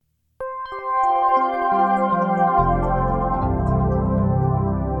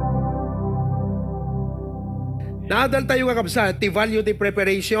Adal tayo kakabsat, ti value ti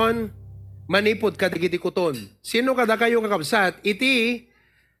preparation, manipod kadigiti kuton. Sino kada kayo kakabsat, iti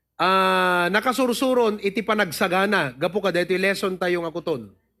nakasursuron, iti panagsagana. Gapo kada iti lesson tayo nga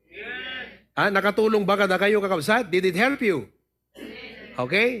kuton. Nakatulong ba kada kayo kakabsat? Did it help you?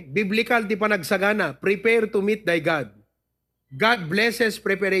 Okay? Biblical ti panagsagana. Prepare to meet thy God. God blesses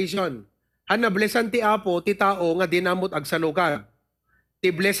preparation. Blessan ti Apo, ti tao nga dinamot agsalukag. Ti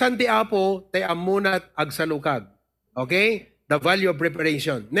blessan ti Apo, ti amunat agsalukag. Okay? The value of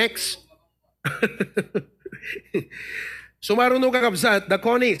preparation. Next. Sumaruno kakabsat, the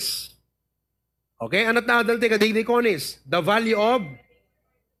conis. Okay? Anat na adal ti kadigdi conis? The value of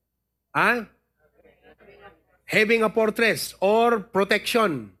having a fortress or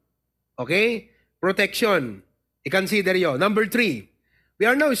protection. Okay? Protection. I-consider yun. Number 3, we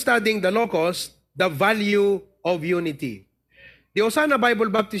are now studying the locus, the value of unity. The Osana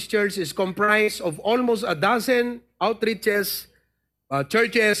Bible Baptist Church is comprised of almost a dozen outreaches,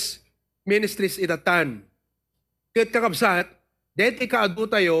 churches, ministries itatan. Kahit kakabsat, dahil ikaadu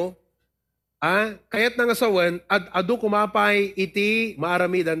tayo, kayat nang asawan, at adu kumapay iti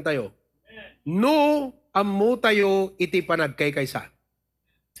maaramidan tayo. No, amu tayo iti panagkaykaysa.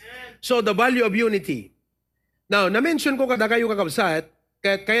 So, the value of unity. Now, na-mention ko kada kayo kakabsat,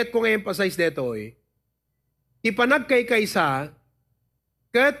 kaya't ko nga-emphasize dito ipanagkaykaysa,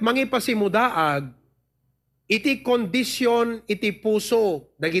 ket mangipasimudaag, iti kondisyon, iti puso,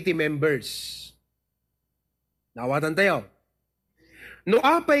 dagiti members. Nawatan tayo. No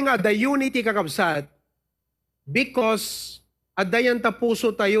apay nga the unity kakabsat, because adayan ta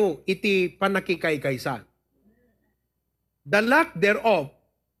puso tayo, iti panakikaykaysa. The lack thereof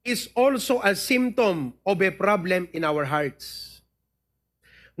is also a symptom of a problem in our hearts.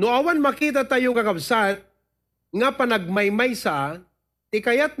 No awan makita tayo kakabsat, nga panagmaymaysa, ti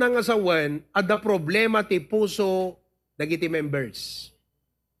kayat ng asawan, ada problema ti puso, dagiti members.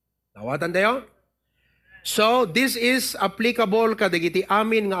 Nawatan tayo? So, this is applicable kadagiti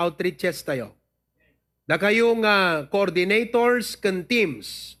amin nga outreaches tayo. Na kayo nga coordinators can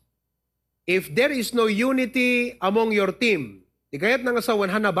teams. If there is no unity among your team, ti kayat ng asawan,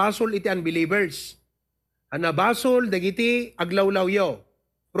 hanabasol iti unbelievers. Hanabasol dagiti aglawlawyo.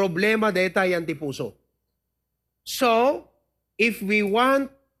 Problema deta yan ti puso. So, if we want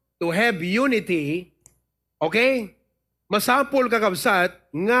to have unity, okay, masapol kakabsat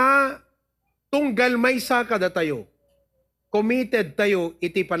nga tunggal maysa kada tayo. Committed tayo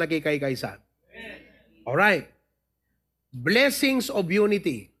iti panagikaykaysa. Alright. Blessings of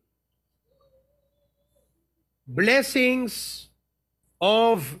unity. Blessings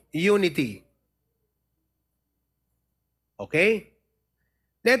of unity. Okay?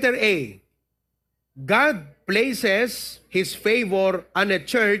 Letter A. God places His favor on a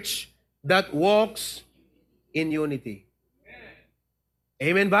church that walks in unity.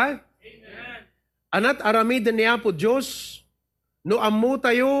 Amen ba? Amen. Anat aramiden niya po Diyos, no amu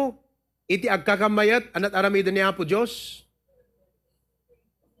tayo, iti agkakamayat, anat aramiden niya po Diyos?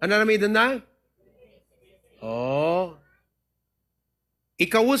 Aramiden na?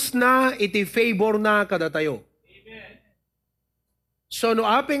 Ikawus na, iti favor na kada tayo. So, no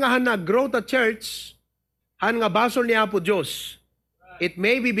aping ahan na grow the church, han nga basol ni Apo Diyos. It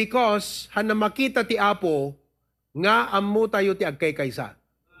may be because han na makita ti Apo, nga amu tayo ti agkaykaysa.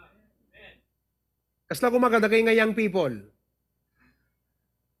 Kasla kumakadagay nga young people.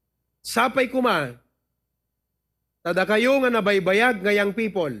 Sapay kuma, tada kayo nga nabaybayag nga young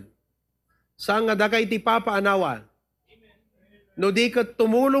people, saan nga dakay ti Papa anawa, no di kat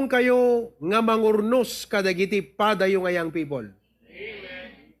tumulong kayo nga mangurnos kadagiti padayo nga young people.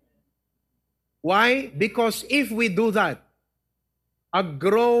 Why? Because if we do that,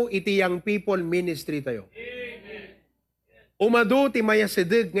 aggrow iti young people ministry tayo. Umadu ti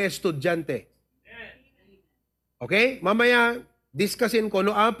mayasidig nga estudyante. Okay? Mamaya, discussin ko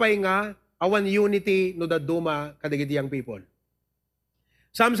no apay nga awan unity no daduma kadagiti young people.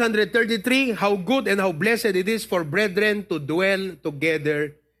 Psalms 133, how good and how blessed it is for brethren to dwell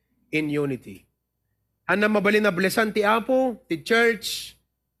together in unity. Hanna mabalin na blessan ti Apo, ti church,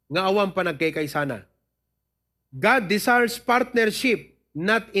 nga awang panagkaykaysana. God desires partnership,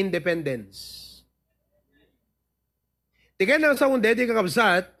 not independence. Tigay na sa undeti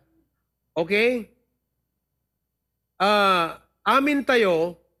kakabsat, okay? Amin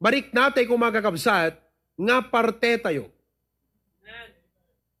tayo, barik natay kung magkakabsat, nga parte tayo.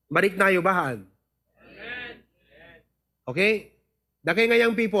 Barik na bahan. Okay? Dakay nga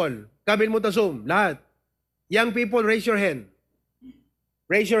young people, kabil mo tasum, lahat. Young people, raise your hand.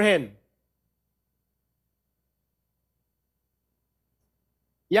 Raise your hand.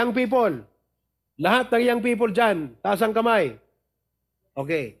 Young people, Lahat ng young people dyan, taas ang kamay.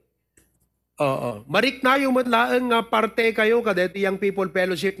 Okay. Oo. Marik na yung matlaang nga parte kayo kadet young people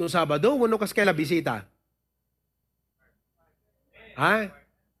fellowship no Sabado, wano kas kaila bisita. Ha?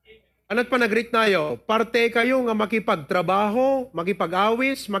 Anat pa nagrit nayo? Parte kayo nga makipagtrabaho,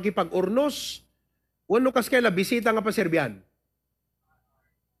 makipag-awis, makipag-urnos, wano kas kaila bisita nga paserbian.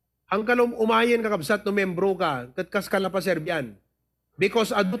 Ang kalum umayen kakabsat no membro ka, katkas ka na paserbian.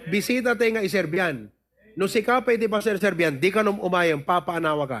 Because adut bisita tayo nga iserbian. No si ka pa iti paserbian, di ka umayen,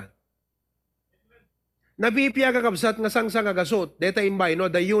 papaanawa ka. Nabipiya ka kabsat nga sangsang agasot, deta imbay, no,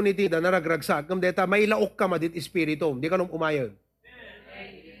 the unity, the naragragsak, ngam deta mailaok ka madit espiritum, di ka umayon.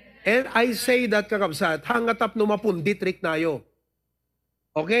 And I say that kakabsat, hangatap no mapundit rik nayo.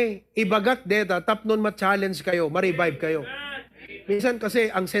 Okay? Ibagak deta, tap nun ma-challenge kayo, ma-revive kayo. Minsan kasi,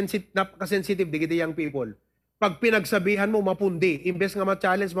 ang napaka-sensitive di kita young people. Pag pinagsabihan mo, mapundi, imbes nga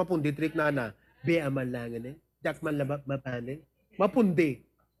ma-challenge, mapundit rik na na, be aman langan eh, dak man labak mapanin, mapundi.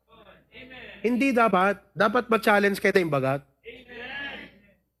 Hindi dapat ma-challenge kayo tayong bagat.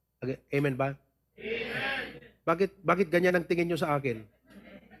 Okay. Amen ba? Amen. Bakit ganyan ang tingin nyo sa akin?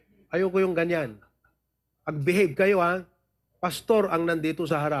 Ayoko yung ganyan. Mag-behave kayo ha. Pastor ang nandito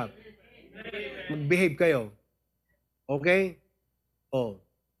sa harap. Mag-behave kayo. Okay? Oh.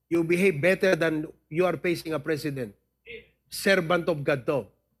 You behave better than you are facing a president. Servant of God to.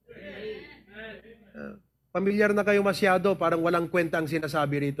 Pamilyar na kayo masyado, parang walang kwenta ang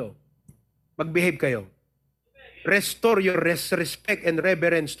sinasabi rito. Mag-behave kayo. Restore your respect and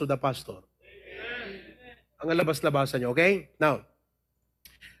reverence to the pastor. Ang labas-labasan nyo, okay? Now,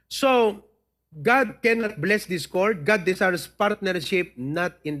 so, God cannot bless discord. God desires partnership,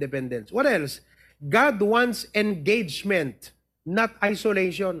 not independence. What else? God wants engagement, not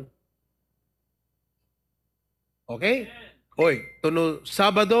isolation. Okay? Hoy, tuno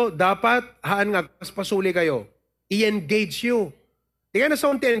Sabado, dapat haan nga paspasuli kayo. I-engage you. Di ka na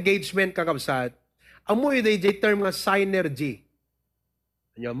sa unti engagement kakabsat, amoy day term nga synergy.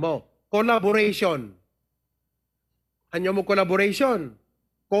 Anyo mo, collaboration. Anyo mo collaboration.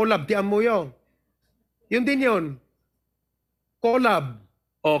 Collab, di amoyo. Yun din yun. Collab.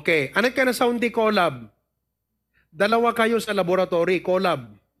 Okay. Ano ka na sa unti collab? Dalawa kayo sa laboratory, collab.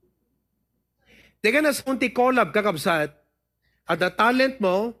 Di ka na sa unti collab kakabsat, at the talent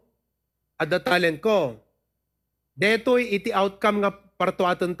mo, at the talent ko. Deto'y iti outcome nga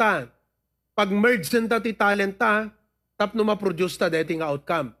partuatan ta. Pag merge ta ti talent ta, tapno ma-produce ta deti nga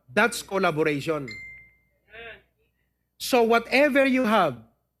outcome. That's collaboration. So whatever you have,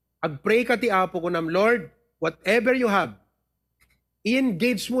 agpray ka ti Apo ko nam, Lord, whatever you have,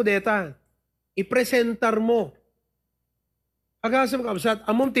 i-engage mo deta. I-presentar mo. Agasam kabsat,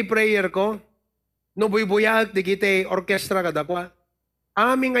 amom ti prayer ko, no buy-buyag, di kita orkestra kadakwa.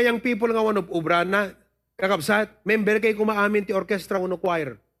 Aming ngayang people nga wanob ubran na, kakabsat, member kay kumaamin ti orkestra uno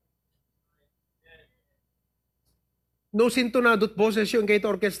choir. No sintonadot boses yung kay ti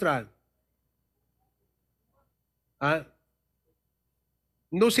orkestra. Ha?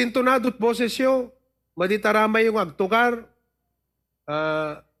 No sintonadot boses yung maditaramay yung agtukar,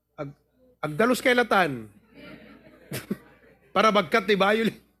 agdalos kay latan. Para bagkat ti bayol.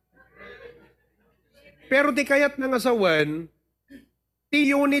 Pero ti kayat nga asawan,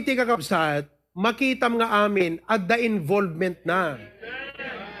 ti unity kakabsat, makitam nga amin at the involvement na.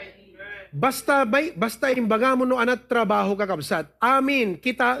 Basta imbaga mo no anat trabaho kakabsat. Amin,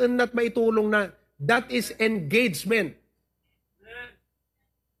 kitaan na't maitulong na. That is engagement.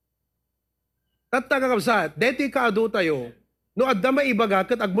 Tatta kakabsat, deti kaado tayo, no adda maibaga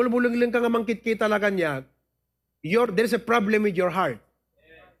kat agmulmuling ka nga mangkit-kita la kanya, there's a problem with your heart.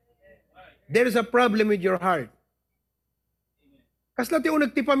 There is a problem with your heart. Kasla ti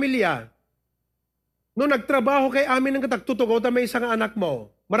unag ti pamilya, no nagtrabaho kay amin ng katagtutugaw ta may isang anak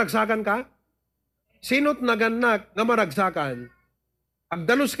mo, maragsakan ka? Sino't naganak nga maragsakan,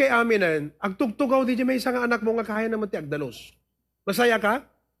 agdalos kay aminan, agtugtugaw di may isang anak mo nga kaya naman ti agdalos. Masaya ka?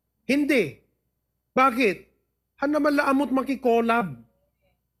 Hindi. Bakit? Han naman laamot makikolab.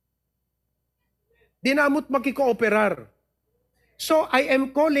 Di naamot makikooperar. So, I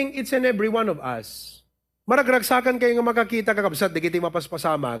am calling each and every one of us. Maragragsakan kayo nga makakita kakabsat, di kiti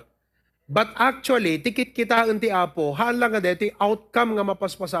mapaspasamak. But actually, tikit kita ti Apo, hala nga deti outcome nga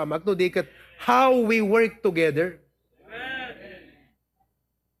mapaspasamak, no dikat how we work together.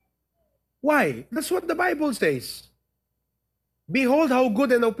 Why? That's what the Bible says. Behold how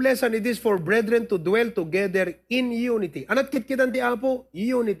good and how pleasant it is for brethren to dwell together in unity. Anat kitkitan ti Apo?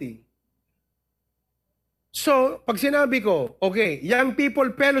 Unity. So, pag sinabi ko, okay, young people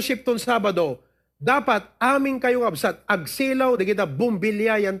fellowship ton Sabado, dapat aming kayong absat, agsilaw, di kita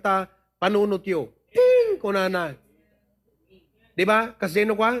bumbilya yan ta, panunot yo. Ting! Kunana. Di ba?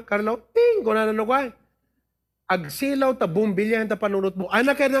 Kasino kwa, Carlo? Ting! Kunana no kwa. Agsilaw ta bumbilyan ta panunot mo.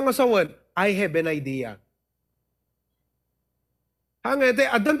 Anak ka ng asawan, I have an idea. Hangete,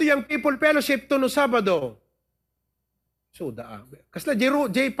 adan to yung people fellowship to no Sabado. So, kasla,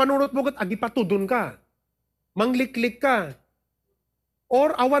 Jay, panunot mo kat, agipatudon ka. Mangliklik ka.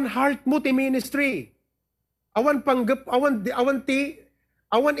 Or awan heart mo ti ministry. Awan panggap, awan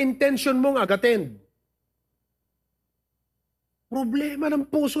intention mong agattend. Problema ng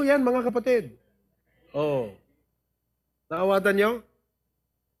puso yan, mga kapatid. Oh. Naawatan nyo?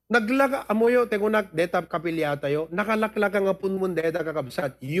 Naglaga, amoyo, tegunak, deta kapilyata yo, nakalaklaka nga punmun deta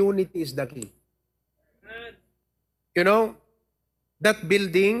kakabsat. Unity is the key. You know, that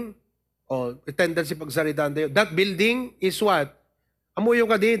building, tendency pagsaritaan tayo, that building is what? Amoyo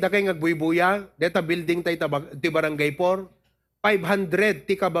ka di, dakay ngagbuybuya, deta building tayo ti barangay 4, 500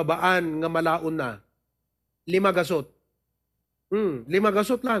 ti kababaan nga malaon na. 5 gasot. 5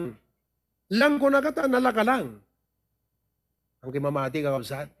 gasot lang. Lang ko na kata, nalaka lang. Ang kimamati ka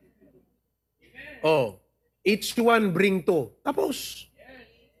kapsat. Oh, each one bring to. Tapos.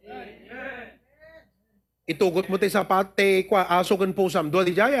 Itugot mo tayo sa pate, asokan po sam, doon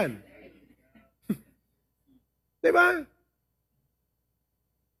di jayan. Diba?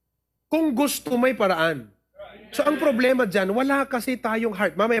 Kung gusto may paraan. So ang problema dyan, wala kasi tayong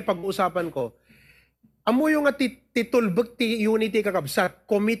heart. Mamaya pag-uusapan ko, amo yung titulbog ti unity kakabsat,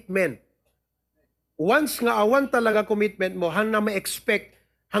 commitment. Once nga awan talaga commitment mo, hang na ma-expect,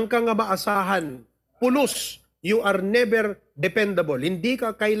 hang ka nga maasahan, pulos, you are never dependable. Hindi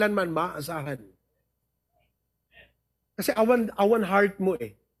ka kailanman maasahan. Kasi awan heart mo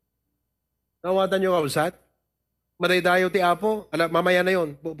eh. Nawatan nyo kabsat? Madaydayo ti Apo, mamaya na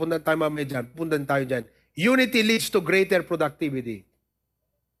yun, pupuntan tayo mamaya dyan, pupuntan tayo dyan. Unity leads to greater productivity.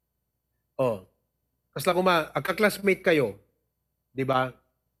 Oh. Kasla kuma, agka-classmate kayo, di ba?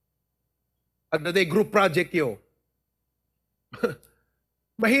 Agdaday group project yo.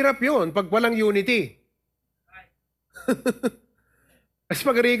 Mahirap yun pag walang unity. As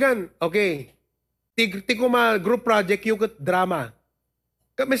pagarigan, okay. Ti kuma group project yung drama.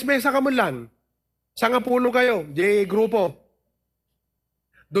 Mes-mesa ka mo lang. Sanga pulo kayo, di grupo.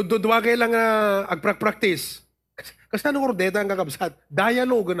 Dudwa kayo lang agprak-practice. Kasi anong ordeta ang kakabsat?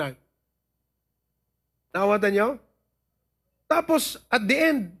 Dialogue na. Nawatan nyo? Tapos, at the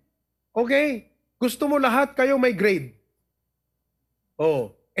end, okay, gusto mo lahat kayo may grade.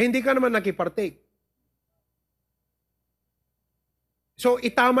 Oh, hindi ka naman nakipartake. So,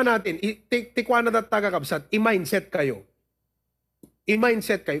 itama natin, tikwa na tatagakabsat, i-mindset kayo.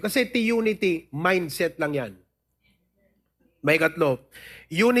 I-mindset kayo. Kasi unity, mindset lang yan. May katlo,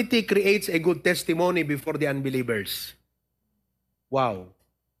 unity creates a good testimony before the unbelievers. Wow.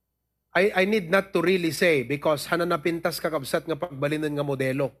 I need not to really say because hananapintas kakabsat nga pagbalinan nga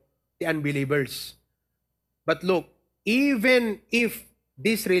modelo the unbelievers. But look, even if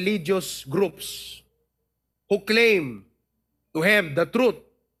these religious groups who claim to have the truth,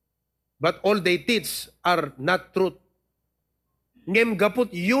 but all they teach are not truth, ngem gaput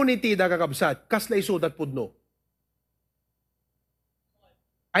unity da kakabsat, kasla isudat pudno.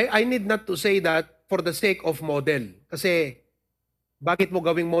 I need not to say that for the sake of model. Kasi bakit mo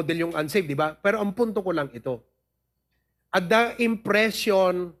gawing model yung unsaved, di ba? Pero ang punto ko lang ito. At the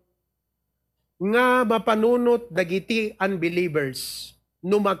impression nga mapanunot dagiti unbelievers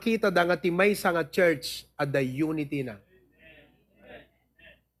no makita da nga timay sa nga church at the unity na.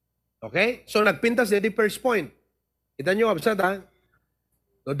 Okay? So nagpintas the first point. Kita nyo, absad ha?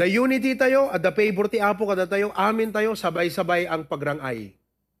 So, the unity tayo at the favor ti Apo kada tayo, amin tayo, sabay-sabay ang pagrangay.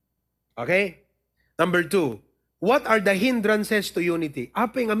 Okay? Number 2. What are the hindrances to unity?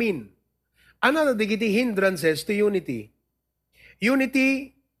 Apeng amin. Ano na digiti hindrances to unity?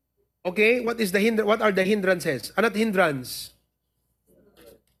 Unity, okay, what are the hindrances? Anot hindrance?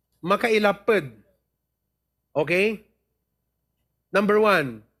 Makailapad. Okay? Number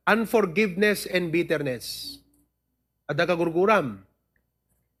 1, unforgiveness and bitterness. Ada kagurguram.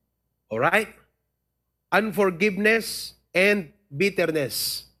 Alright? Unforgiveness and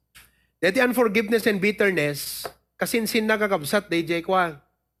bitterness. Dati unforgiveness and bitterness, kasinsin na kakabsat, DJ kwa.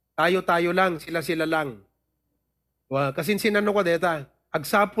 Tayo-tayo lang, sila-sila lang. Kasinsin ano ko deta,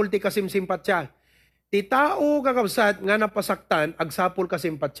 agsapul ti kasimsimpatya. Ti tao kakabsat nga napasaktan, agsapul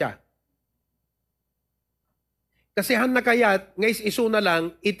kasimpatya. Kasi han nakayat, ngais iso na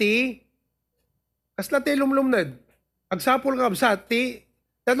lang, iti, kasla ti lumlumnad. Agsapul kakabsat, ti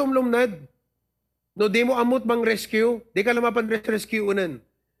talumlumnad. No di mo amot bang rescue, di ka lamapan rescue unan.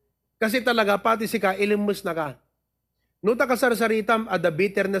 Kasi talaga, pati si ka, ilimus na ka. Nuta ka sarsaritam, ada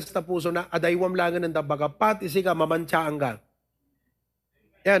bitterness ta puso na, adaywam langan ng dabaga, pat isi ka, mamantsaan ka.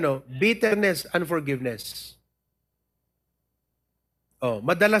 Yan o, bitterness, unforgiveness. Oh,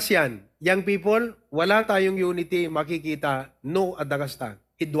 madalas yan. Young people, wala tayong unity, makikita, no adagasta,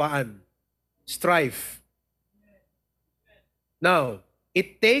 hidwaan, strife. Now,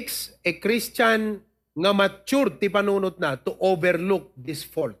 it takes a Christian nga mature ti panunot na to overlook these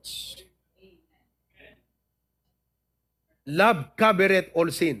faults. Love covereth all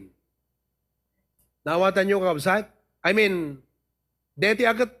sin. Nawatan nyo kabsat? I mean, deti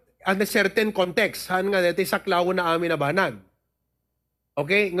agad at a certain context, han nga deti saklaw na amin na banag.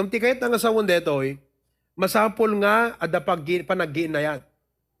 Okay? Ngamti kahit nga sawon detoy, masapol nga ada panagginayat.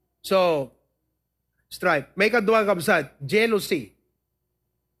 So, strife. May kadwa kabsat, jealousy.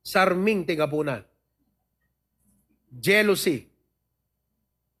 Sarming tigapuna. Jealousy.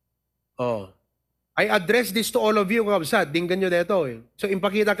 Oh. I address this to all of you, kabsat. Dinggan nyo dito. So,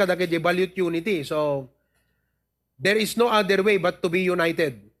 impakita ka dagad valute unity. So, there is no other way but to be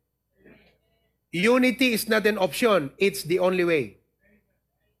united. Unity is not an option. It's the only way.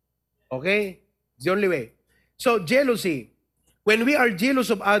 Okay? It's the only way. So, jealousy. When we are jealous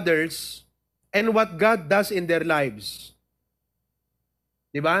of others and what God does in their lives,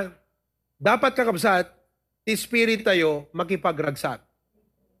 di ba? Dapat kakabsat, ti spirit tayo makipagragsak.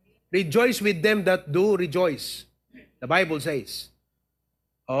 Rejoice with them that do rejoice. The Bible says.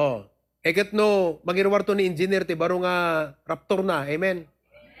 Oh. Eket no, magirwar to ni engineer, ti baro nga raptor na. Amen?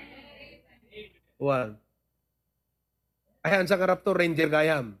 Well. Ayan sa raptor, ranger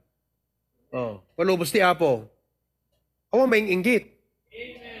gayam. Oh. Palubos ti Apo. O, may inggit.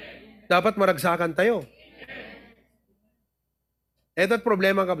 Dapat maragsakan tayo. Eto't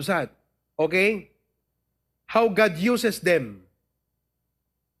problema kabsat. Okay? How God uses them.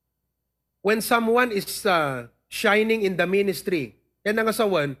 When someone is shining in the ministry, yan ang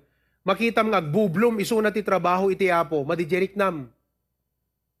asawan, makita mga agbublom, isuna ti trabaho iti Apo, madijerik nam.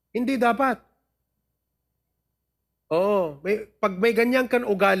 Hindi dapat. Oo. Pag may ganyan kan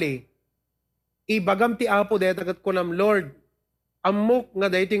ugali, ibagam ti Apo detagat ko nam, Lord, amok nga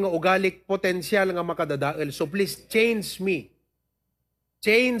dayti nga ugalik potensyal nga makadadael. So please change me.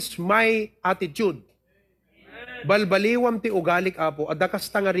 Change my attitude. Balbaliwam ti ugalik Apo, adakas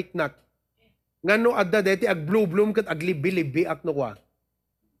nga riknak. Ngano adda deti ag blue bloom kat aglibi-libi ak no kwa.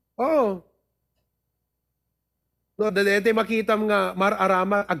 Oh. No deti makitam nga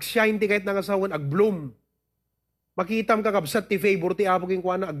mararama ag shine ti kahit nga sawon ag bloom. Makitam ka kabsat ti favor ti Apo king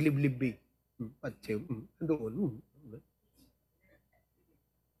kwa na aglib-libi. Doon.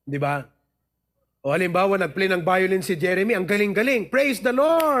 Di ba? O halimbawa, nag-play ng violin si Jeremy, ang galing-galing. Praise the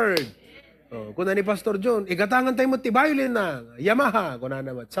Lord! O, kung na ni Pastor John, igatangan tayo mo ti violin na. Yamaha, kung na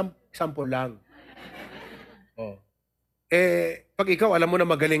naman. Sample lang. O. Pag ikaw, alam mo na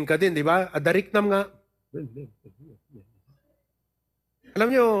magaling ka din, di ba? Adarik nam nga. Alam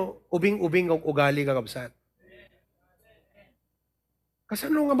nyo, ubing-ubing ang ugali ka kabsat.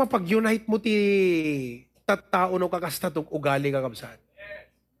 Kasano nga mapag-unite mo ti tattao no kakastatong ugali ka kabsat?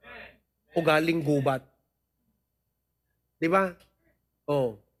 Ugaling gubat. Di ba?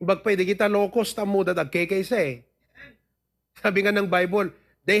 Oh. Ibag pwede kita lokos tamo dadag kaysa eh. Sabi nga ng Bible,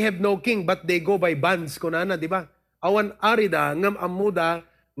 they have no king but they go by bands kunana, di ba? Awan arida ngam amuda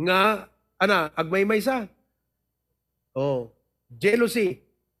nga agmay-may sa. Oh, jealousy.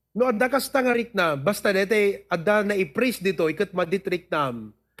 No adda kas tangarik na basta dete adda na i-praise dito ikat maditrik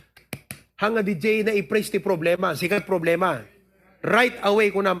nam. Hanga DJ na i-praise ti problema, sikat problema. Right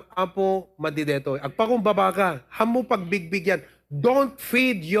away kunam Apo madideto. Agpakumbaba ka, hamo pagbigbigyan. Don't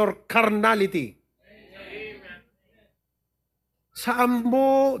feed your carnality. Sa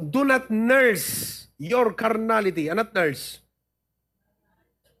amo, do not nurse your carnality. Anat nurse?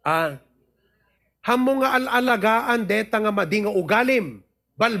 Hamo nga alalagaan deta nga mading ugalim.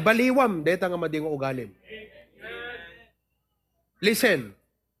 Balbaliwam deta nga mading ugalim. Listen,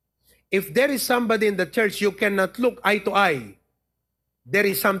 if there is somebody in the church you cannot look eye to eye, there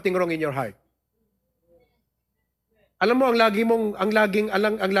is something wrong in your heart. Alam mo, ang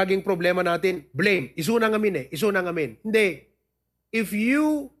laging problema natin, blame. Isuna ngamin isuna ngamin. Hindi. If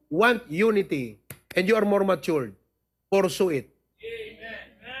you want unity and you are more matured, pursue it.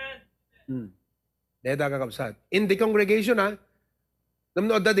 Deta kakabsat. In the congregation,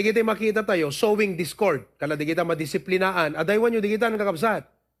 namno adda di kita makita tayo, sowing discord. Kala di kita madisiplinaan. Adaywan nyo di kita kakabsat.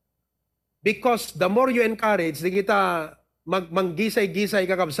 Because the more you encourage, di kita manggisay-gisay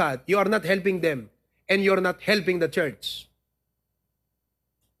kakabsat, you are not helping them. And you're not helping the church.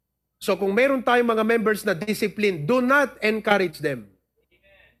 So kung meron tayong mga members na discipline, do not encourage them.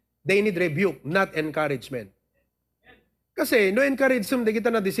 They need rebuke, not encouragement. Kasi, no encourage mo, di kita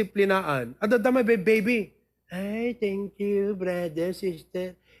na disiplinaan. Adadamay, baby. Ay, thank you, brother,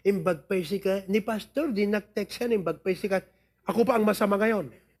 sister. Imbagpay si ka. Ni pastor, di nag-text yan, imbagpay si ka. Ako pa ang masama ngayon.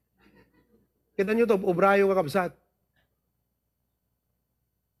 Kita nyo to, obrayo kakabsat.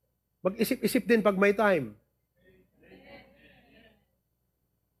 Mag-isip-isip din pag may time.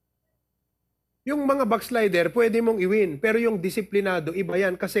 Yung mga backslider, pwede mong i-win. Pero yung disiplinado, iba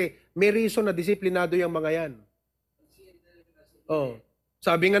yan. Kasi may reason na disiplinado yung mga yan. Oh.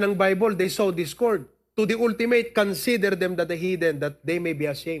 Sabi nga ng Bible, they sow discord. To the ultimate, consider them that the hidden, that they may be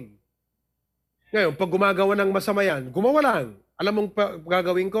ashamed. Ngayon, pag gumagawa ng masama yan, gumawa lang. Alam mong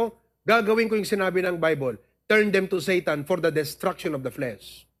gagawin ko? Gagawin ko yung sinabi ng Bible. Turn them to Satan for the destruction of the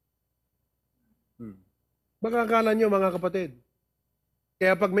flesh. Baka akala nyo, mga kapatid.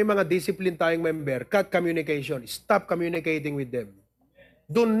 Kaya pag may mga discipline tayong member, cut communication. Stop communicating with them.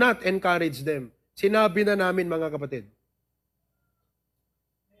 Do not encourage them. Sinabi na namin, mga kapatid.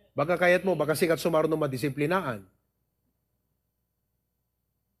 Baka kayat mo, baka sikat sumarunong madisiplinaan.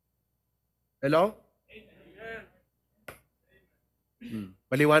 Hello?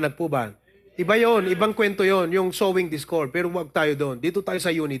 Paliwanag po ba? Iba yon, ibang kwento yon, yung sowing discord. Pero wag tayo doon. Dito tayo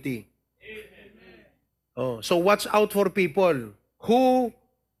sa unity. Oh, so watch out for people who,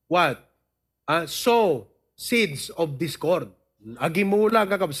 what? Sow seeds of discord. Agimula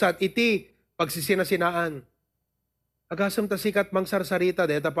kakabsat, iti pagsisinasinaan. Agasam ta sikat mang sarsarita,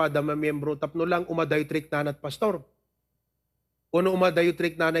 deta pa dama miyembro tapno lang umadayo trik na at pastor. Uno umadayo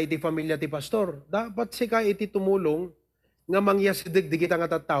trik na iti familia ti pastor. Dapat sika iti tumulong nga mangyas digdigit ang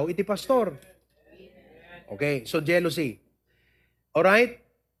tao iti pastor. Okay, so jealousy. Alright?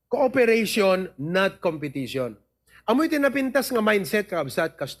 Cooperation, not competition. Amoy tinapintas nga mindset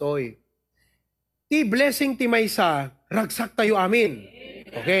kabsat kastoy. Ti blessing ti maysa, ragsak tayo amin.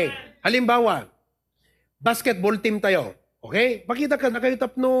 Okay? Halimbawa, basketball team tayo. Okay? Pakita ka na kayo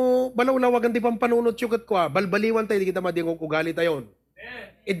tapno balawlawagan ti pampanunot yukat ko. Balbaliwan tayo, di kita madingong ugali tayo.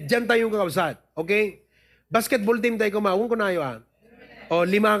 Dyan tayo kakabsat. Okay? Basketball team tayo kumawang ko na yun. O,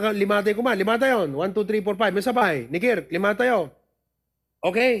 lima tayo kuma. Lima tayo. 1, 2, 3, 4, 5. May sabay. Ni Kirk, 5 tayo.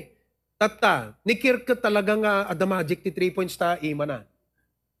 Okay? Tata. Ni Kirk ka talagang adamagic ti 3 points ta ima na.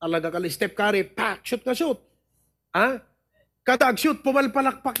 Talaga ka step carry. Pak! Shoot ka shoot. Ha? Katag shoot.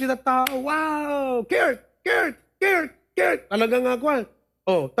 Pumalpalakpak ti tao. Wow! Kirk! Kirk! Kirk! Kirk! Talaga nga ako.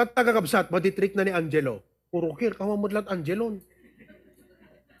 Oh, tatagakabsat. Maditrick na ni Angelo. Puro Kirk. Kawamod lang Angelo.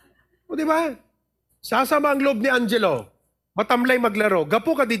 O, di ba? Sasama ang loob ni Angelo. Matamlay maglaro.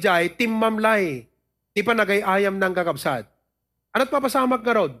 Gapo ka di jay, team mamlay. Di pa nagay-ayam ng kakabsat. Ano't papasamak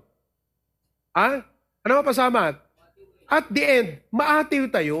ka rod? Ha? Ano mapasamak? At the end,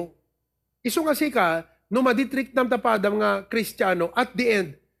 maatiw tayo. Iso nga sika, no maditrick ng tapadam nga Kristiyano, at the end,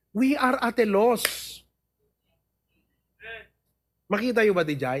 we are at a loss. Makita yung ba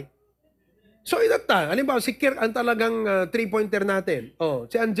di jay? So, itata. Halimbawa, si Kirk ang talagang 3-pointer natin. Oh,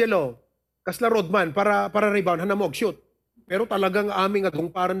 si Angelo, kasla roadman para rebound, hanamog, shoot. Pero talagang aming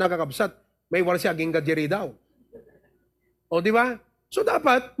agong para nakakabsat, may war siya aging gadjeri daw. O, di ba? So,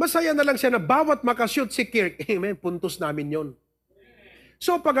 dapat, masaya na lang siya na bawat makashoot si Kirk, amen, puntos namin yon.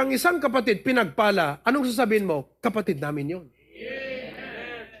 So, pag ang isang kapatid pinagpala, anong sasabihin mo? Kapatid namin yon.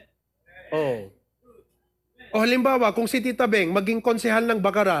 Oh. O halimbawa, kung si Tita Beng maging konsehal ng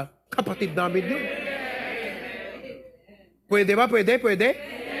Bakara, kapatid namin yun. Pwede ba? Pwede? Pwede?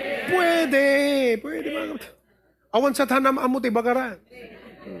 Pwede. Pwede ba? Awan sa tanam amot Bakara.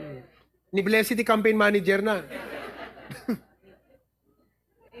 Ni Blessy di campaign manager na.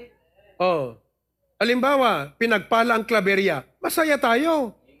 Oh. Halimbawa, pinagpala ang Claveria. Masaya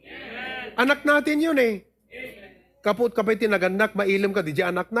tayo. Anak natin yun eh. Kaput kapay tinaganak, mailim ka, di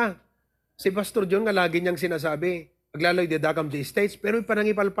anak na. Si Pastor John nga lagi niyang sinasabi, paglaloy dedakam di States, pero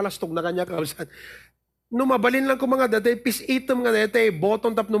panangipalpalastog na kanya kausan. Numabalin lang ko mga dati, pisitom nga dati,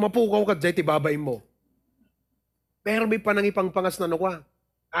 bottom tap numapukaw ka dyan, tibabay mo. Pero may panangipang pangas na nukwa.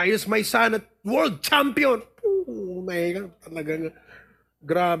 Ayos my son at world champion. May talagang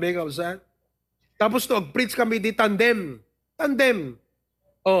grabe kausan. Tapos to, preach kami di tandem. Tandem.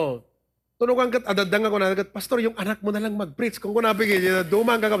 Oh, tunugan kat, adadang ako na, Pastor, yung anak mo na lang mag-preach. Kung kunapigil,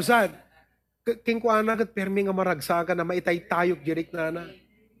 dumang kakabsad. King ko anak at permi nga maragsakan na maitay tayok jirik na na.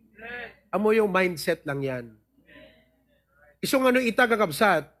 Amo yung mindset lang yan. Isong ano ita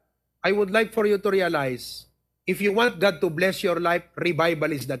kakabsat, I would like for you to realize, if you want God to bless your life, revival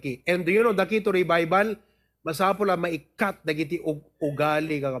is the key. And do you know the key to revival? Masapo lang maikat na giti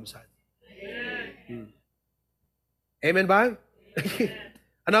ugali kakabsat. Amen ba?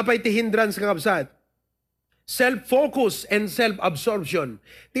 Ano pa iti hindrance kakabsat? Self-focus and self-absorption.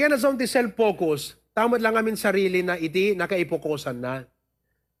 Tingnan na sa self-focus, tamad lang amin sarili na iti nakaipokosan na.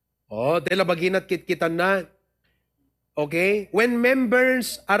 Dahil baginat kitkitan na. Okay? When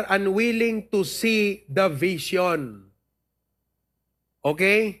members are unwilling to see the vision.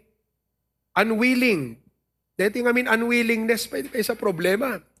 Okay? Unwilling. Dito nga unwillingness pa sa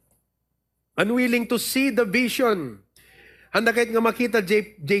problema. Unwilling to see the vision. Handa kahit nga makita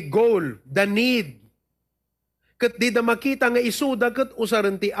jay goal, the need. Kat di da makita nga isuda kat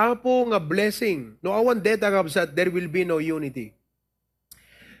usaran ti apo nga blessing. No awan deta kapsat, there will be no unity.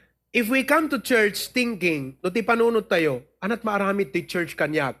 If we come to church thinking, no ti panunod tayo, anat maaramid ti church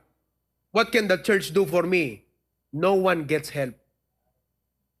kanyak. What can the church do for me? No one gets help.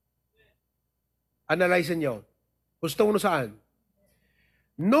 Analyze nyo. Gusto mo saan?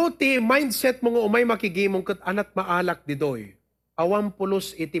 No ti mindset mo nga umay makigimong kat anat maalak didoy. Awam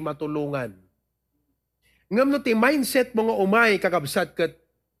pulos iti matulungan. Ngam no ti mindset mo nga umay kakabsat kat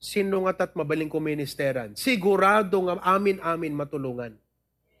sino nga tat mabaling ko ministeran. Sigurado nga amin matulungan.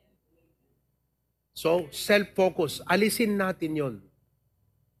 So, self-focus. Alisin natin yon.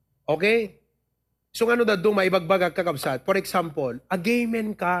 Okay? So, ano da doon maibagbagag kakabsat? For example,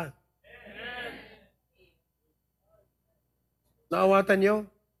 agamen ka. Naawatan nyo?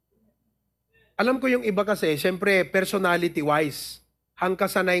 Alam ko yung iba kasi, siyempre, personality-wise,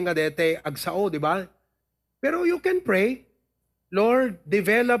 hangkasanay nga dete agsao, di ba? Pero you can pray, Lord,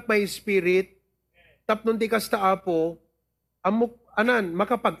 develop my spirit, tapnon ti kasta apo, amok,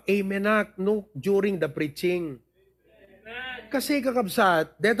 makapag-amen no, during the preaching. Kasi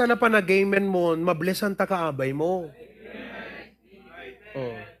kakabsat, deta na pa nag-amen mo, mablessan ta kaabay mo.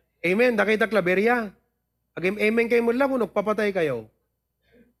 Amen, nakita klaberya. Amen kayo mo lang, nagpapatay kayo.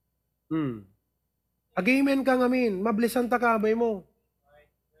 Amen ka ngamin, mablessan ta kaabay mo.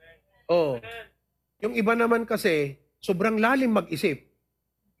 Yung iba naman kasi, sobrang lalim mag-isip.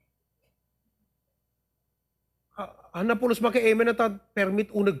 Pulos maki-amen na ta, permit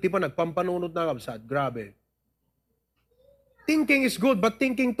unag di pa nagpampanunod na kabsat. Grabe. Thinking is good, but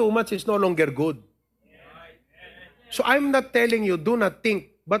thinking too much is no longer good. So I'm not telling you, do not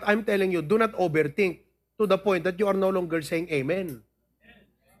think, but I'm telling you, do not overthink to the point that you are no longer saying amen.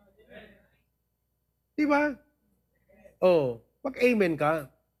 Diba? Pag-amen ka,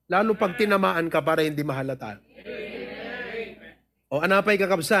 lalo pag tinamaan ka para hindi mahalata. Anapay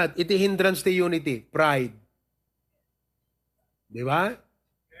kakabsat, iti hindrance to unity, pride. Di ba?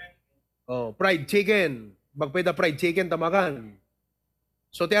 Fried chicken. Bagpay da fried chicken, tamakan.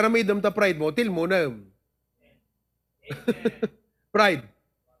 So, ti aramay dam ta pride mo, til mo na. Pride.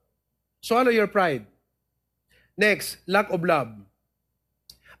 Swallow your pride. Next, lack of love.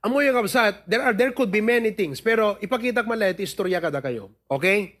 Amo yung kabsat, there could be many things, pero ipakita ko malit, istorya kada kayo.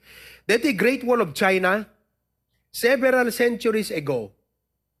 Okay? That Great Wall of China, several centuries ago,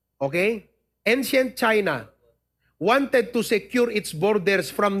 okay? Ancient China wanted to secure its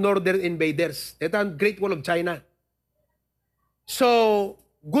borders from northern invaders. Ito ang Great Wall of China. So,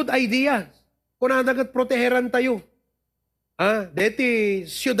 good idea. Kung nadagat proteheran tayo. Deti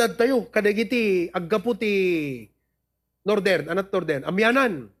siyudad tayo. Kadagiti aggaputi northern. Anat northern?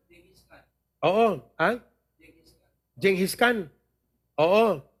 Amyanan. Oo. Genghis Khan.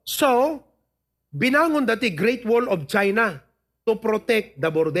 Oo. So, binangon dati Great Wall of China to protect the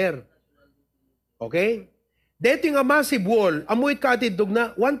border. Okay? Dito nga massive wall, amuit ka atidog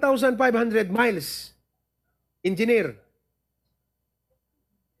na 1,500 miles. Engineer.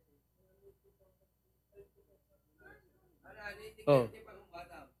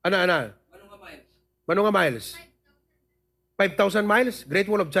 Ana. Manong nga miles? 5,000 miles? Great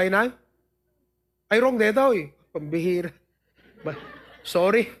Wall of China? Ay, wrong dito eh. Pambihira.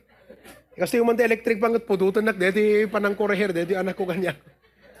 Sorry. Kasi yung man electric pangat pudutan nak, dito panang koreher, dito anak ko kanya.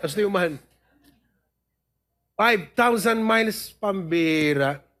 Kasi yung man. 5,000 miles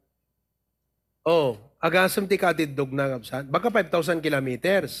pambira. Agasam ti katidog na kapsat. Baka 5,000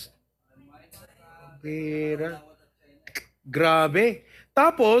 kilometers. Pambira. Grabe.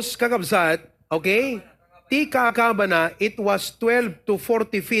 Tapos, kakabsat, okay, ti kakaba na, it was 12 to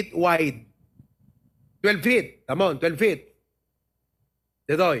 40 feet wide. 12 feet. Come on, 12 feet.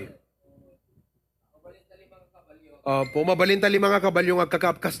 Ditoy. Pumabalinta limang kabalyo nga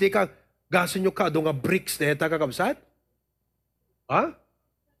kakapkas di ka, gaso nyo ka, nga bricks na ita kakabsat?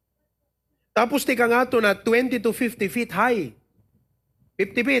 Tapos tika nga to na 20 to 50 feet high.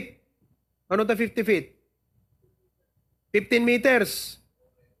 50 feet. Ano ta 50 feet? 15 meters.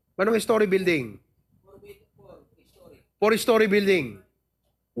 Anong story building? 4-story building.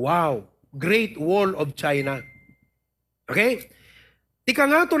 Wow. Great Wall of China. Okay? Tika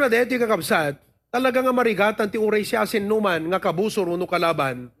nga to na dito kakabsat, talaga nga marigatan ti uray siya sinuman nga kabusor uno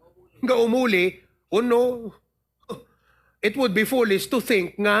kalaban, nga umuli, Uno, it would be foolish to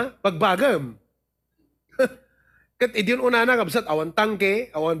think nga pagbagam. Kat idyon una na kabsat awan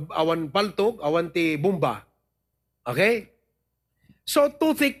tangke, awan paltog, awan ti bomba. Okay? So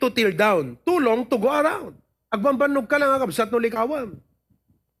too thick to tear down, too long to go around. Agbambanog ka lang kabsat no likawam.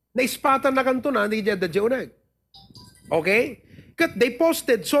 Naispatan na kanto na hindi dyan unag. Okay? Kat they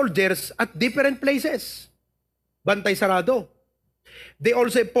posted soldiers at different places. Bantay sarado. They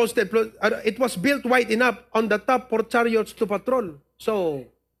also posted, it was built wide enough on the top for chariots to patrol. So,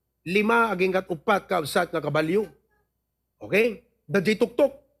 5 aging kat upat kabsat nga kabalyo. Okay? Dadji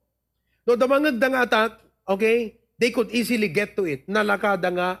tuktok. No, damangag da nga attack, okay, they could easily get to it. Nalakada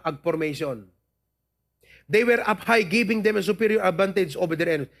nga ag formation. They were up high, giving them a superior advantage over their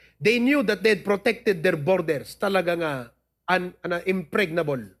enemies. They knew that they had protected their borders. Talaga nga,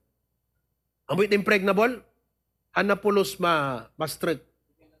 impregnable. Amoy impregnable? Anapulos ma-strict.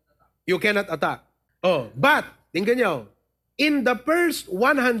 You cannot attack. Oh, but, tingnan nyo, in the first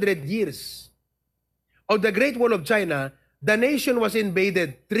 100 years of the Great Wall of China, the nation was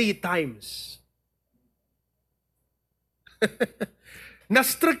invaded 3 times.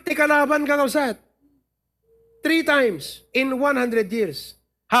 Na-strict kalaban ka kausat. 3 times in 100 years.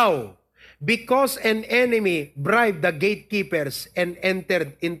 How? Because an enemy bribed the gatekeepers and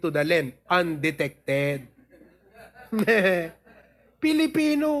entered into the land undetected.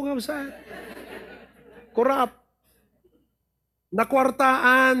 Pilipino kausat. Corrupt.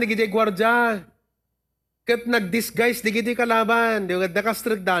 Nakwartaan, nagiging gwardya. Kat nag-disguise, digiti kalaban, di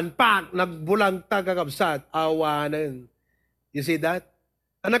nakastrigdan, pak, nagbulang kakabsat, awanan. You see that?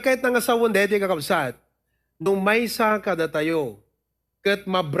 Anak kahit nga sa wundete kakabsat, nung may sa kada tayo, kat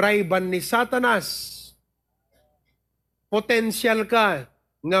mabrayban ni Satanas, potensyal ka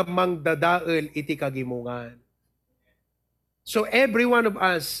nga mangdadael iti kagimungan. So every one of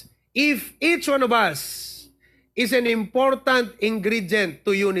us, if each one of us is an important ingredient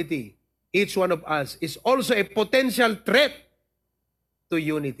to unity, each one of us is also a potential threat to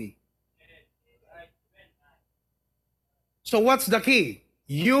unity. So what's the key?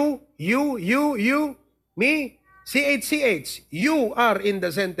 You, me, CH. You are in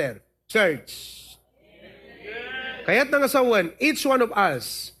the center. Church. Kaya't nangasawan, each one of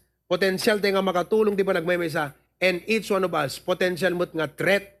us, potential tayo nga makatulong di ba nagmaymesa, and each one of us, potential mo't nga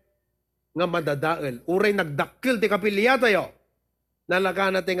threat nga madadael. Uray nagdakil ti kapilya tayo.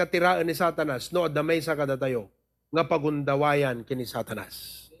 Nalaga natin nga tiraan ni Satanas, no, adamay sa kada tayo, nga pagundawayan kini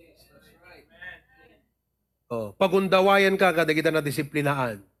Satanas. Oh, pagundawayan ka kada kita na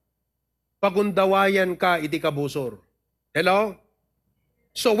disiplinaan. Pagundawayan ka iti kabusor. Hello?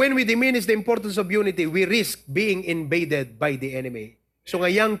 So when we diminish the importance of unity, we risk being invaded by the enemy. So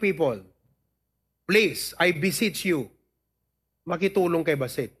nga young people, please, I beseech you, makitulong kay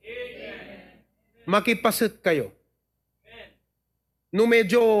Basit. Makipasit kayo. No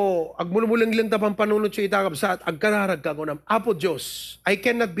medyo agmulmulang lang tapang panunod siya itakabsat, agkararag ka ko ng Apo Diyos, I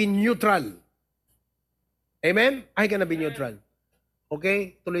cannot be neutral. Amen? I cannot be neutral.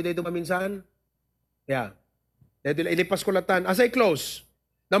 Okay? Tuloy tayo paminsan. Yeah. Ilipas ko latan. As I close,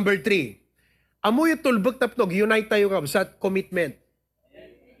 number 3, amoy tulbog tapnog, unite tayo kabsat, commitment.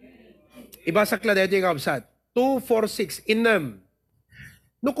 Ibasakla tayo kabsat. 2, 4, 6, inam.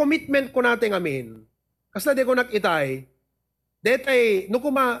 No commitment ko natin amin, kasi di ko nakitay, detay, no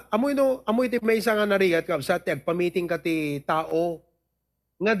kuma, amoy ti may isa nga narigat kabsat, ti agpamiting ka ti tao,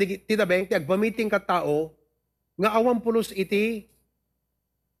 nga ti tabeng, ti agpamiting ka tao, nga awang pulos iti,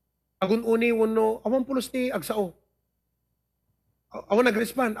 agun-uni wano, awang pulos ti agsao. Awan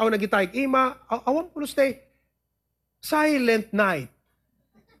nag-respond, awan nagitayag, ima, awang pulos ti silent night.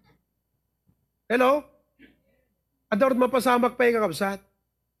 Hello? Ador mapasamak pa yung kakabsat.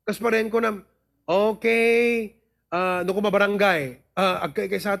 Kas pa rin ko na, okay, no ko mabarangay,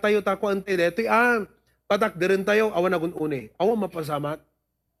 kaysa tayo tako ante, dito, patak dirin tayo, awan agun-uni, awan mapasamak.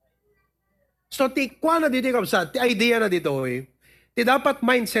 So, ti kwa na dito kabsat, ti idea na dito, ti dapat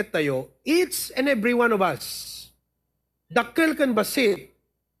mindset tayo, each and every one of us, dakil kan basit,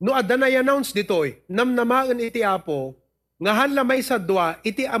 no adan ay announce dito, namnamaan iti apo, nga hanla may sadwa,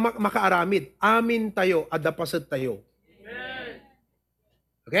 iti makaaramid, amin tayo, adapasit tayo.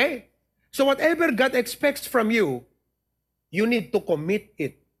 Okay? So whatever God expects from you, you need to commit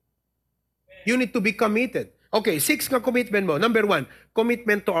it. You need to be committed. Okay, 6 nga commitment mo. Number 1,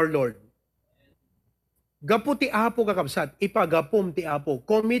 commitment to our Lord. Gapu ti apo kakabsat, ipagapom ti apo.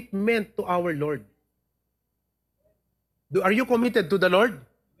 Commitment to our Lord. Are you committed to the Lord?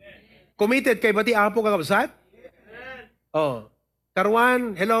 Committed kay ba ti apo kakabsat? Oh.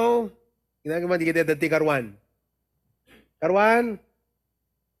 Karwan, hello? Ginagawa di kita ti Karwan. Karwan?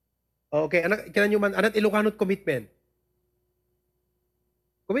 Okay, anak, kanan man, anat Ilocanot commitment.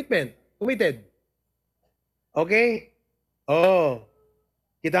 Commitment. Committed. Okay? Oh.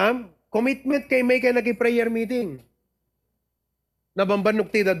 Kitam? Commitment kay may kay nagi prayer meeting. Nabambanok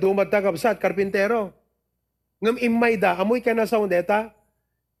ti da dumat kabsat, karpintero. Ngam imay da, amoy ka na sa undeta,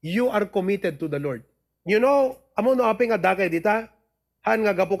 you are committed to the Lord. You know, amo no aping adakay dita, han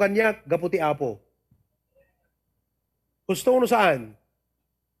nga gapu kanyak, gapu ti apo. Gusto no saan?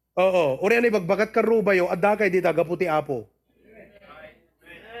 Oo, uri ani bagbagat karubayo, adakay dita, gapu ti apo.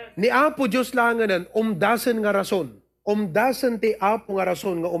 Ni apo Diyos langanan, umdasen nga rason. Umdasen ti apo nga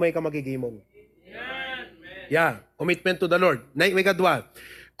rason nga umay ka magigimong. Yeah, commitment to the Lord. May kadwa.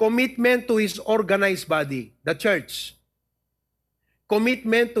 Commitment to His organized body, the church.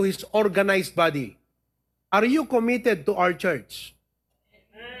 Commitment to His organized body. Are you committed to our church?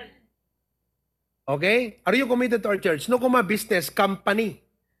 Okay? Are you committed to our church? No kuma business, company.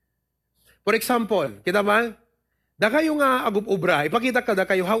 For example, kita ba? Da kayo nga agup ubra, ipakita ka da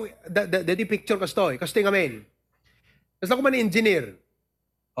kayo how the picture kastoy, kastoy ngamen. Kasi ako man engineer.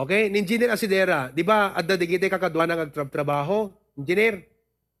 Okay? Ni-engineer asidera. Di ba, adda digite kakadwa ng agtrabaho? Engineer.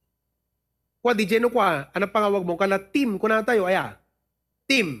 Kwa, di jeno kwa, anong pangawag mo? Kala team, kuna tayo, aya.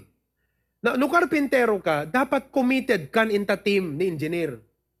 Team. Na, no karpintero ka, dapat committed kan inta team ni engineer.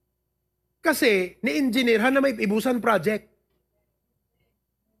 Kasi, ni engineer, na may ibusan project.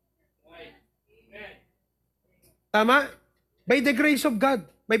 Tama? By the grace of God,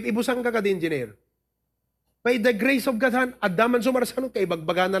 may ibusan ka di engineer. By the grace of God, adaman sumarasano kay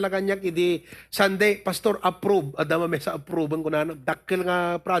bagbaga na lang kanyak, idi Sunday, pastor approve, adaman may sa approve ko na, dakil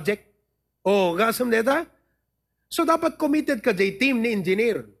nga project. Oh, gasam neta? So, dapat committed ka jay team ni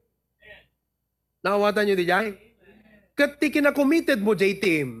engineer. Nakawatan nyo di jay? Kati kina-committed mo jay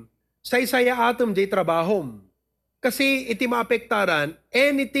team, say-saya atom jay trabahom. Kasi iti maapektaran,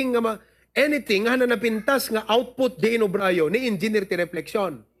 anything nga napintas nga output di inobrayo ni engineer ti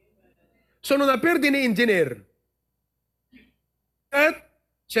refleksyon. So, nung napirdi ni engineer, at,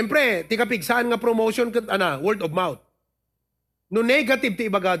 siyempre, ti kapigsaan nga promotion, word of mouth. No negative ti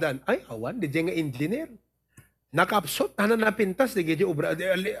ibagadan, ay, awan, di nga engineer. Nakapsot, napintas, di gaya obra.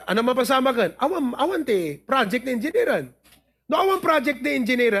 Ano mapasama kan? Awan ti project na engineeran. No, awan project na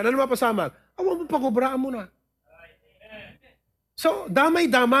engineeran, ano mapasama? Awan mo pakubraan mo na. So,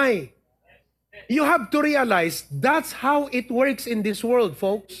 damay-damay. You have to realize that's how it works in this world,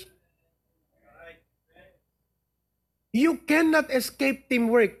 folks. You cannot escape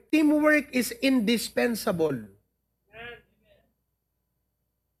teamwork. Teamwork is indispensable.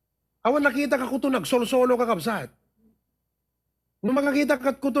 Awan nakita ka kuto nagsolo-solo ka kapsat. Nung makakita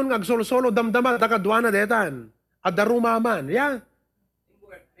ka kuto nagsolo-solo, damdama, takadwana detan. Adarumaman. Yeah.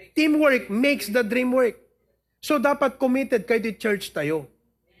 Teamwork makes the dream work. So dapat committed kayo di church tayo.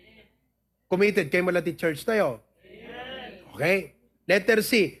 Committed kayo malati church tayo. Okay. Letter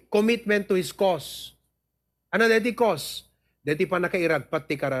C, commitment to His cause. Ano deti cause? Deti pa nakairagpat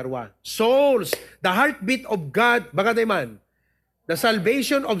ti kararwa. Souls, the heartbeat of God. Baka tayo man. The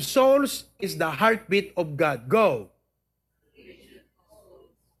salvation of souls is the heartbeat of God. Go.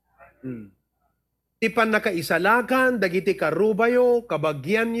 Ti pa nakaisalakan, dagiti karubayo,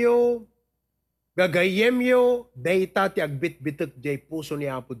 kabagyanyo, gagayemyo, dayta ti agbit-bitek jay puso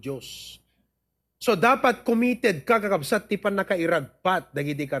ni Apo Diyos. So dapat committed ka kakabsat ti pa nakairagpat,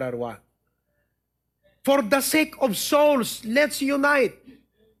 dagiti kararwa. For the sake of souls, let's unite.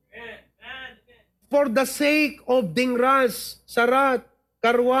 For the sake of Dingras, Sarat,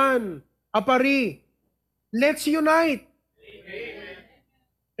 Karwan, Apari, let's unite.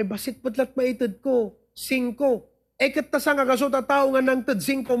 Basit patlat maitid ko, 5. Katasang kakasuta tao nga ng tad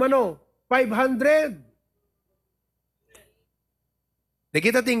 5 mano, 500.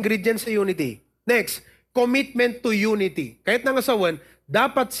 Nakita ti ingredients sa unity. Next, commitment to unity. Kahit nangasawan,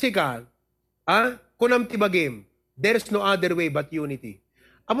 dapat sika, kunam tibagim, there's no other way but unity.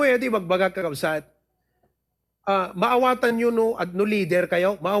 Amo yati bagbagag kakabsat, maawatan nyo no leader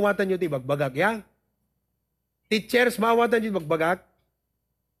kayo, maawatan nyo ti bagbagag, ya? Teachers, maawatan nyo bagbagag.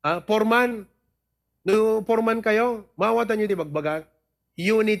 Foreman, no foreman kayo, maawatan nyo ti bagbagag.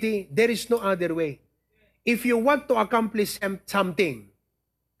 Unity, there is no other way. If you want to accomplish something,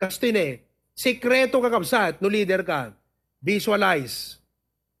 kastine, sekreto kakabsat, no leader ka, visualize.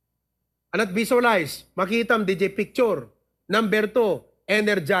 Anat visualize, makitam DJ picture. Number 2,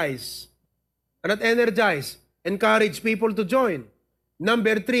 energize. Anat energize, encourage people to join.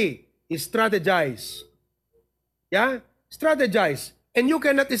 Number 3, strategize. Yeah? Strategize. And you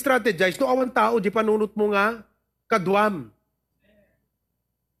cannot strategize no awan tao di panunot mo nga kadwam.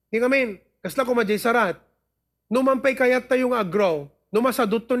 Hindi ngamin, kasla ko madjay sarat. Numampay kayat tayo nga agrow,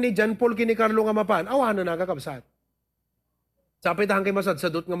 Numasadot to ni John Paul kini Carlo nga mapan. Awan na kakabsat. Sapitahan kay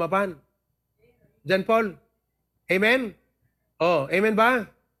sadot nga mapan. John Paul. Amen? Oh, amen ba?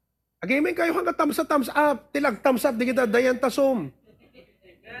 Amen kayo hanggang thumbs up. Tilag thumbs up, di kita dayan tasom.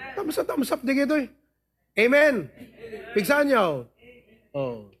 Thumbs up, di kita. Amen? Pigsaan nyo.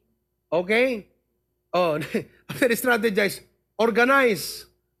 Oh. Okay? Oh, after strategize, organize.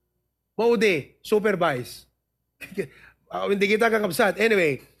 Maudi, supervise. Hindi kita kakabsat.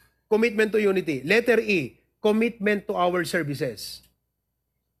 Anyway, commitment to unity. Letter E, commitment to our services.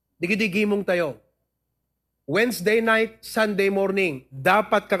 Digidigi-mong tayo. Wednesday night, Sunday morning,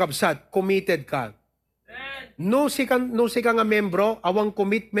 dapat kakabsat, committed ka. No si ka nga membro, awang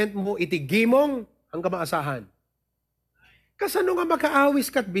commitment mo itigimong ang kamaasahan. Kasano nga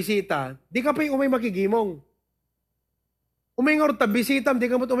makaawis kat bisita, di ka pa yung umay makigimong. Umay nga ta bisita, di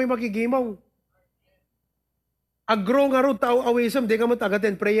ka mo umay makigimong. Agro nga ro tao awisam, di ka mo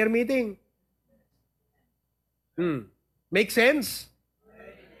agatin prayer meeting. Make sense?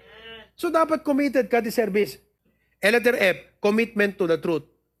 So, dapat committed ka di service. Letter F, commitment to the truth.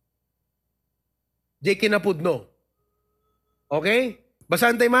 Di kinapudno. Okay?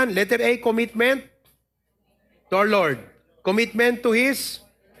 Basahan tayo man. Letter A, commitment to our Lord. Commitment to His.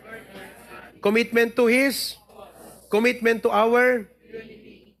 Commitment to His. Commitment to our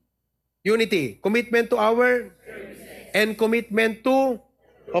unity. Commitment to our and commitment to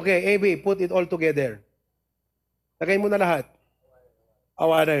okay, AB, put it all together. Lagay mo na lahat.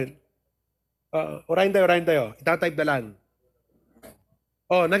 Awanan. Orahin tayo. Itatype na lang.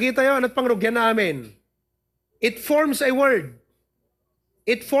 Oh, nakita yun, at pangrugyan namin. It forms a word.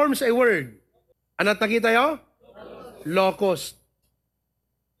 It forms a word. Anat nakita yun? Locust.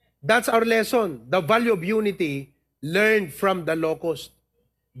 That's our lesson. The value of unity learned from the locust.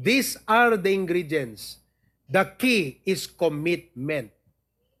 These are the ingredients. The key is commitment.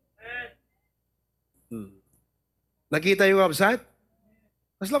 Nakita yung website?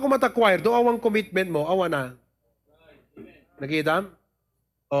 Mas lang kung mata-acquire, do awang commitment mo, awa na. Nakita?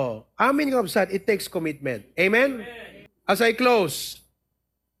 Oh, amin yung website, it takes commitment. Amen? As I close,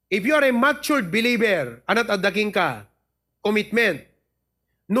 if you are a matured believer, anat adaking ka, commitment.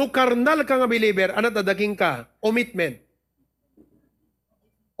 No karnal ka nga believer, anat adaking ka, commitment.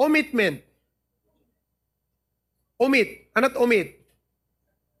 Commitment. Omit. Anat omit.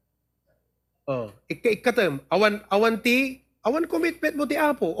 Oh, ikatem, awan commitment mo ti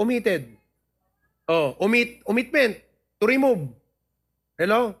Apo, omitted. Oh, omitment, to remove.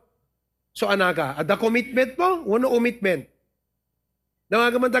 Hello? So, anaka, ada commitment mo, wano omitment.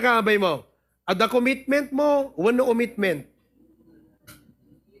 Nangagamanta ka, abay mo. Ada commitment mo, wano omitment.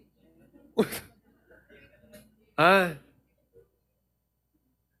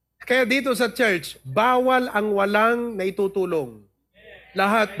 Kaya dito sa church, bawal ang walang naitutulong.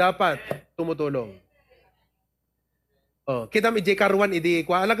 Lahat dapat tumutulong. Oh, kita mi Karwan idi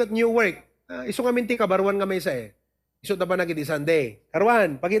kwa alagat new work. Isu nga minti kabarwan nga may isa eh. Isu ta ba nagidi Sunday.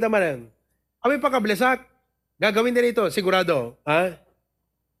 Karwan, pakita man. Ami pa kablesak. Gagawin din ito, sigurado. Ha?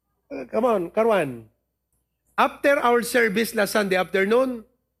 Come on, Karwan. After our service last Sunday afternoon,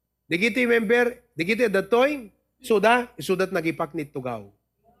 digiti member, digiti datoy, isudat nagipaknit tugaw.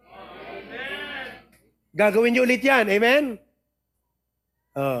 Gagawin niyo ulit yan. Amen?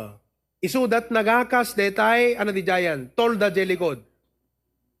 Isudat nagakas detay, ano di jayan, tolda jelikod.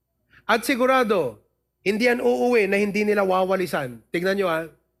 At sigurado, hindi yan uuwi na hindi nila wawalisan. Tignan nyo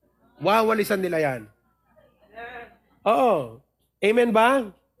wawalisan nila yan. Oo. Amen ba?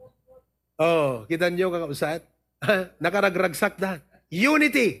 Oo. Kita nyo kakausat? Nakaragragsak na.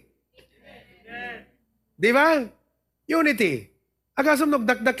 Unity. Di ba? Unity. Agasam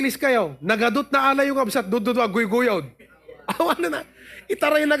nagdakdaklis kayo. Nagadot na ala yung kapsat. Dudod aguy-guyod. Awan na.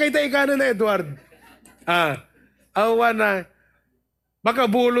 Itaray na kay taikana na, Edward. Awan na. Baka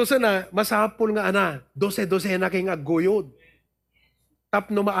bulo na, masapol nga ana. 12 na kay aguyod.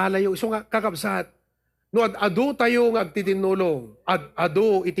 Tapno maalayo. So nga kakapsat. No, adu tayo nga agtitinulong.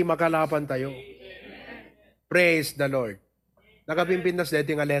 Adu iti makalapan tayo. Praise the Lord. Nakapimpintas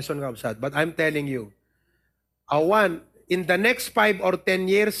dito nga lesson kapsat. But I'm telling you, awan, in the next 5 or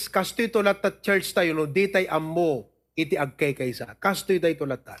 10 years, kastoy tulat at church tayo, no, di tayo amo, iti agkay kaysa. Kastoy tayo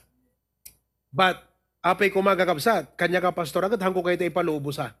tulat at. But, apay kumagakapsat, kanya ka pastor agad, hangko kayo tayo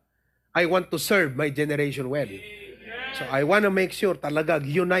palubos ha. I want to serve my generation well. So, I want to make sure talaga,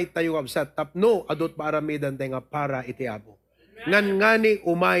 unite tayo kapsat. Tapno, adot paaramidan tayo nga para iti apo. Ngan ngani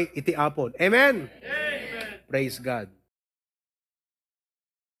umay iti apon. Amen? Praise God.